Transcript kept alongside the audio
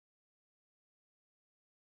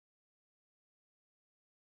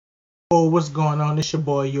Oh, what's going on? It's your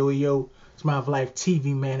boy Yo. It's My Life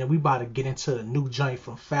TV, man, and we about to get into a new joint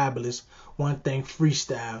from Fabolous. One thing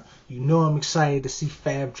freestyle. You know I'm excited to see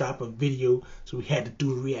Fab drop a video, so we had to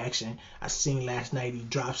do a reaction. I seen last night he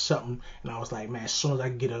dropped something, and I was like, man, as soon as I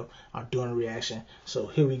get up, I'm doing a reaction. So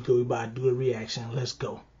here we go. We about to do a reaction. Let's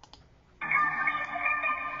go.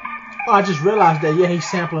 Oh, I just realized that, yeah, he's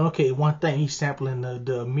sampling, okay, one thing, he's sampling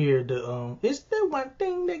the mirror, it's the one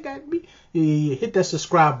thing that got me. Yeah. Hit that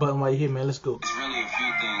subscribe button while you're here, man. Let's go. It's really a few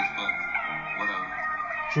things, but whatever.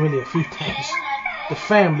 It's really a few things. The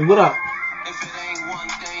family, what up? If it ain't one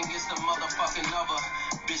thing, it's the motherfucking other.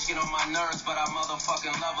 Bitch get on my nerves, but I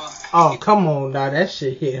motherfucking love her. Oh, come on now, that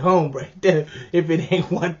shit hit home right there. If it ain't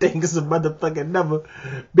one thing, it's a motherfucking number.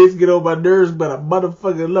 Bitch get on my nerves, but I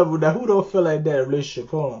motherfucking love her. Now, who don't feel like that in a relationship?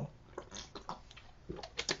 Hold on.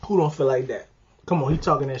 Who don't feel like that? Come on, he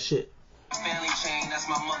talking that shit. Family chain, that's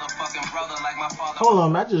my motherfucking brother, like my father. Hold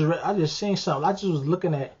on, I just seen something. I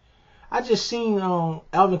just seen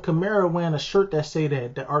Alvin Kamara wearing a shirt that say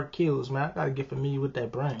that art kills, man. I gotta get familiar with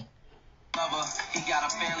that brand. He got a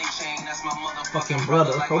family chain, that's my Fucking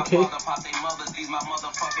brother, like okay. My father pop they mothers, these my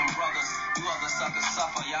motherfucking brothers. You other suckers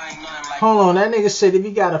suffer, y'all ain't nothing like. Hold on, that nigga said if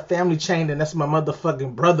he got a family chain, then that's my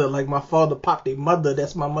motherfucking brother. Like my father popped their mother,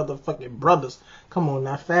 that's my motherfucking brothers. Come on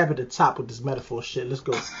now, Fab at the top with this metaphor shit. Let's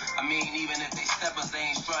go. I mean, even if they steppers, they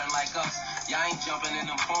ain't strutting like us. Y'all ain't jumping in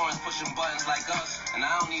them foreigns, pushing buttons like us. And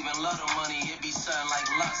I don't even love the money, it be something like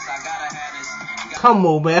lust. I gotta have this. Come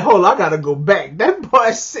on, man. Hold on, I gotta go back. That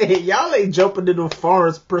boy said y'all ain't jumping in them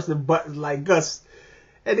foreigns, pushing buttons like us.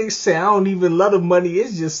 And they say I don't even love the money,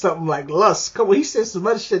 it's just something like lust. Come on, he said some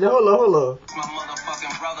other shit. Hold on. It's my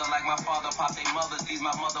motherfucking brother, like my father pop they mothers, these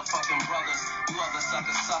my motherfucking brothers. You other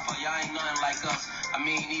suckers suffer, y'all ain't nothing like us. I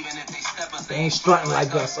mean, even if they steppers, They ain't strutting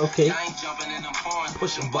like us, okay. Y'all ain't jumping in them foreigns,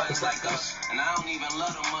 pushing buttons like us. And I don't even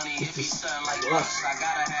love the money, it be something like lust. I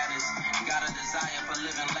gotta have this, got a desire for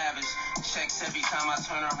living lavish. Checks every time I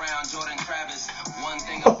turn around, Jordan Travis. One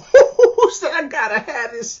thing. Who said I gotta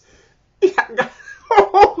have this?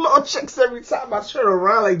 Hold on, checks every time I turn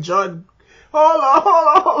around like Jordan.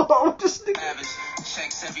 Hold on. This nigga.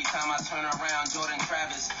 Checks every time I turn around, Jordan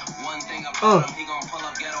Travis. One thing about him, he gon' pull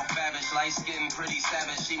up ghetto favish. Light skin, pretty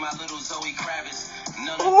savage. She my little Zoe Kravitz.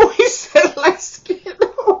 He said light skin.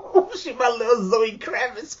 She my little Zoe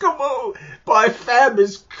Kravitz. Come on. Boy, Fab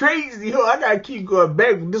is crazy. I gotta keep going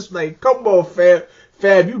back with this. Like, come on, Fab.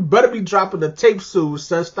 Fab, you better be dropping the tape soon,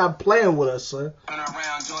 son. Stop playing with us, son. Turn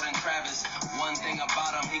around, Jordan Travis. One thing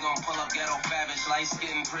about him, he gon' pull up ghetto favish. Light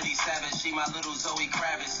skin, pretty savage. She my little Zoe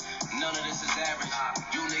Kravitz. None of this is average.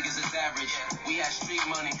 You niggas is average. We had street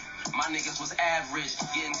money. My niggas was average.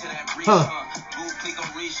 Getting to that breach, Blue click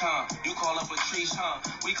a reach, You call up a treesh,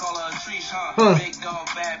 We call her a treesh, Big dog,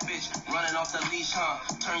 bad bitch. Running off the leash,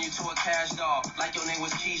 Turn you to a cash dog. Like your name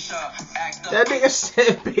was Keisha. Act up. That nigga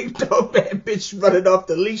said big dog, bad bitch running off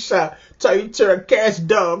the leash. Tell you to a cash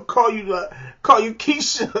dog. Call you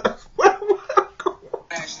Keisha.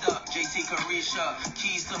 Mashed up, JT Carisha,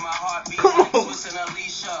 keys to my heartbeat, twisting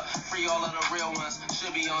Alicia, free all of the real ones,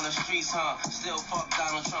 should be on the streets, still fuck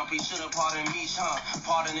Donald Trump, he should've pardoned me,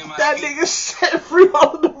 pardon in my that nigga said free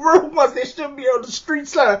all of the real ones, they should be on the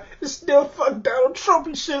streets, still fuck Donald Trump,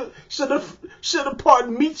 he should've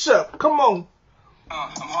pardoned me, come on.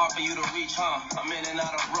 I'm hard for you to reach, I'm in and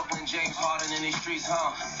out of Brooklyn, James Harden in these streets,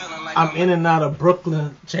 feeling like I'm in and out of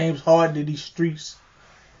Brooklyn, James Harden in these streets.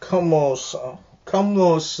 Come on, son. Come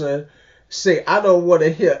on, son. Say, I don't want to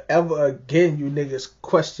hear ever again you niggas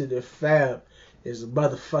question if Fab is a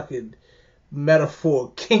motherfucking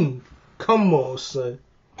metaphor king. Come on, son.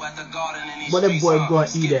 What that boy going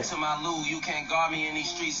to eat at? Skip to my Lou, you can't guard me in these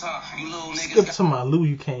streets, You little niggas. Skip to my Lou,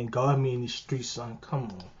 you can't guard me in these streets, son. Come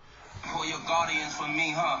on. For your guardians for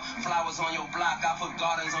me, Flowers on your block, I put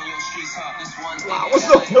gardens on your streets, This one thing. Flowers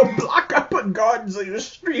on your block, I put gardens on your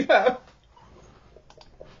street,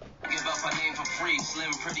 Give up her name for free,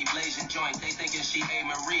 slim, pretty, blazing joint. They thinking she A.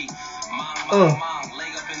 Marie. Mom,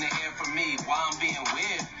 leg up in the air for me. Why I'm being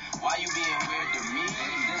weird? Why you being weird to me?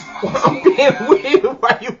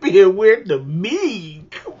 Why you being weird to me?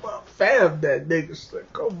 Come on, Fab that nigga, son.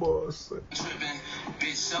 Come on, son. Tripping,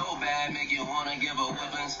 bitch so bad, make you wanna give her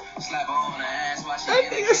whippings. Slap her on the ass while she that in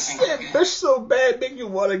the nigga kitchen said, cooking. bitch so bad, make you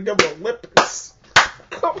wanna give her whippings.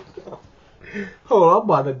 Come on. Hold on, I'm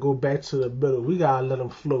about to go back to the middle. We gotta let him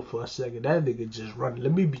flow for a second. That nigga just running.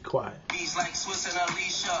 Let me be quiet. Beats like Swiss and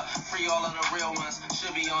Alicia, free all of the real ones.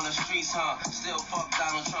 Should be on the streets, huh? Still fuck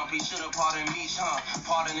Donald Trump. He should have pardoned me, huh?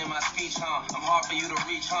 Pardon in my speech, huh? I'm hard for you to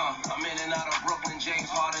reach, huh? I'm in and out of Brooklyn,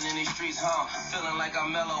 James Harden in these streets, huh? Feeling like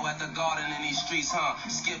I'm mellow at the garden in these streets, huh?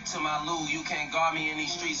 Skip to my Lou, you can't guard me in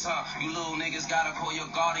these streets, huh? You little niggas gotta call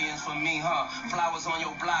your guardians for me, huh? Flowers on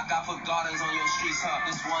your block, I put gardens on your streets, huh?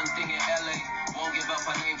 This one thing in LA, won't give up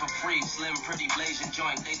her name for free. Slim, pretty, blazing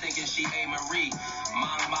joint, they thinking she A. Marie.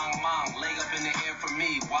 Mong, mong, mong, leg up in the air for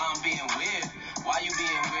me. Why I'm being weird? Why you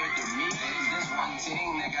being weird to me? There's this one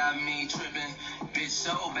thing that got me tripping. Bitch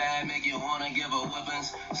so bad, make you wanna give her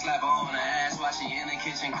whippings. Slap her on the ass while she in the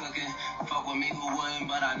kitchen cooking. Fuck with me who wouldn't,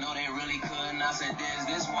 but I know they really couldn't. I said there's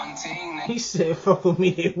this one thing that He said, fuck with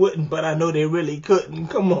me, they wouldn't, but I know they really couldn't.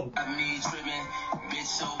 Come on. got me tripping. Bitch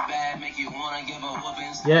so bad, make you wanna give her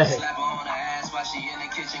whoopings. Yeah. Slap her on the ass while she in the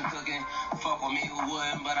kitchen cooking. Fuck with me who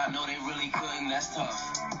wouldn't, but I know they really couldn't. That's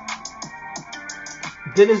tough.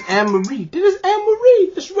 Dennis Anne Marie. Dennis Anne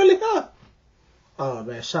Marie. It's really hot. Oh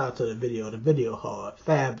man, shout out to the video. The video hard.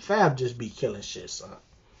 Fab just be killing shit, son.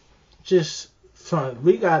 Just fun.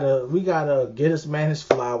 We gotta get this man his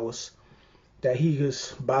flowers. That he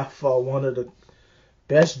is by far one of the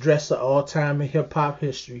best dresser all time in hip hop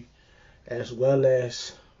history, as well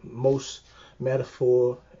as most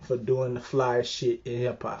metaphor for doing the fly shit in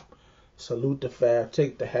hip hop. Salute the Fab.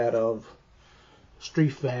 Take the hat off.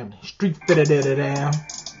 Street family. Street fitter down.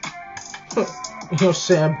 You know what I'm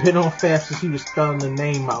saying? I've been on Fab since he was spelling the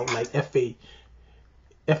name out like F-A-B-O-L-O.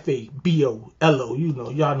 You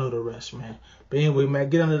know, y'all know the rest, man. But anyway, man,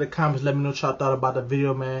 get under the comments. Let me know what y'all thought about the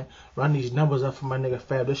video, man. Run these numbers up for my nigga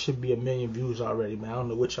Fab. This should be 1 million views already, man. I don't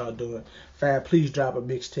know what y'all doing. Fab, please drop a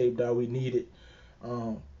mixtape, dog. We need it.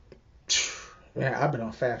 Man, I've been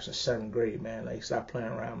on Fab since 7th grade, man. Like, stop playing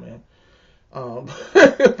around, man.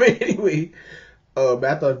 But anyway, man,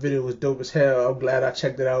 I thought the video was dope as hell. I'm glad I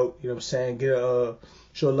checked it out. You know what I'm saying?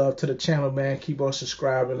 Show love to the channel, man. Keep on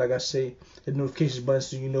subscribing. Like I say, hit the notifications button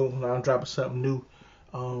so you know when I'm dropping something new.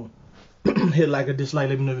 Hit like or dislike.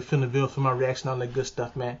 Let me know if you're feeling the video for my reaction, all that good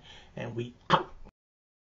stuff, man. And we out.